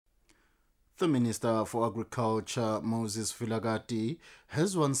The Minister for Agriculture, Moses Vilakati,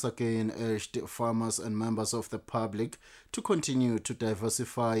 has once again urged farmers and members of the public to continue to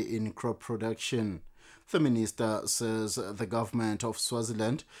diversify in crop production. The minister says the government of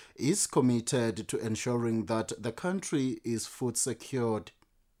Swaziland is committed to ensuring that the country is food secured.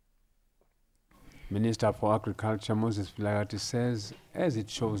 Minister for Agriculture Moses Vilakati says, as it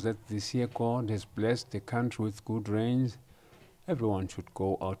shows that this year God has blessed the country with good rains, everyone should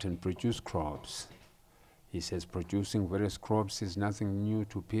go out and produce crops. He says producing various crops is nothing new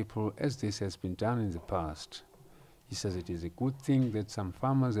to people, as this has been done in the past. He says it is a good thing that some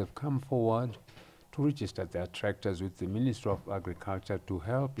farmers have come forward to register their tractors with the Ministry of Agriculture to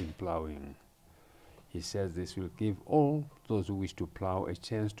help in ploughing. He says this will give all those who wish to plough a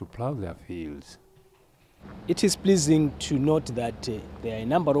chance to plough their fields. It is pleasing to note that there are a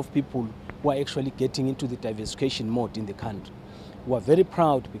number of people who are actually getting into the diversification mode in the country. We are very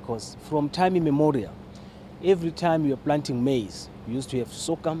proud because from time immemorial, every time you are planting maize, you used to have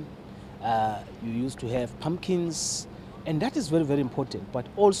sorghum, you used to have pumpkins, and that is very, very important. But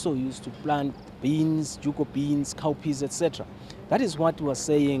also you used to plant beans, juco beans, cowpeas, etc. That is what we are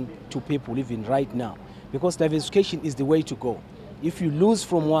saying to people even right now, because diversification is the way to go. If you lose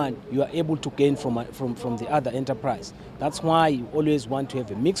from one, you are able to gain from the other enterprise. That's why you always want to have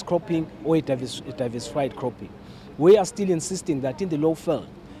a mixed cropping or a diversified cropping. We are still insisting that in the low field,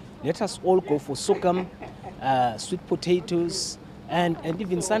 let us all go for sorghum, sweet potatoes, and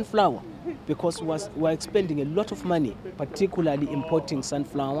even sunflower, because we are expending a lot of money, particularly importing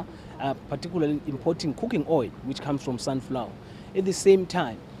sunflower, particularly importing cooking oil, which comes from sunflower. At the same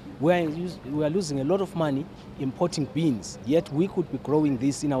time, we are losing a lot of money importing beans, yet we could be growing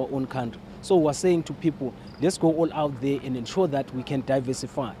this in our own country. So we are saying to people, let's go all out there and ensure that we can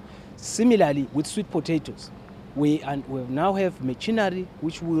diversify. Similarly, with sweet potatoes, we now have machinery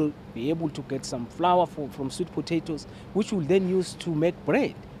which will be able to get some flour from sweet potatoes, which we'll then use to make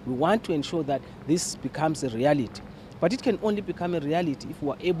bread. We want to ensure that this becomes a reality. But it can only become a reality if we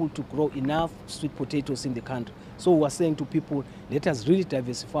are able to grow enough sweet potatoes in the country. So we are saying to people, let us really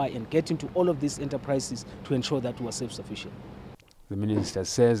diversify and get into all of these enterprises to ensure that we are self-sufficient. The minister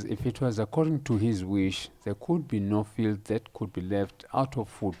says if it was according to his wish, there could be no field that could be left out of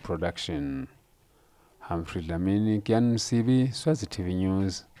food production. Humphrey Lamini, Kian Msibi, Swazi TV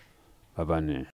News, Babane.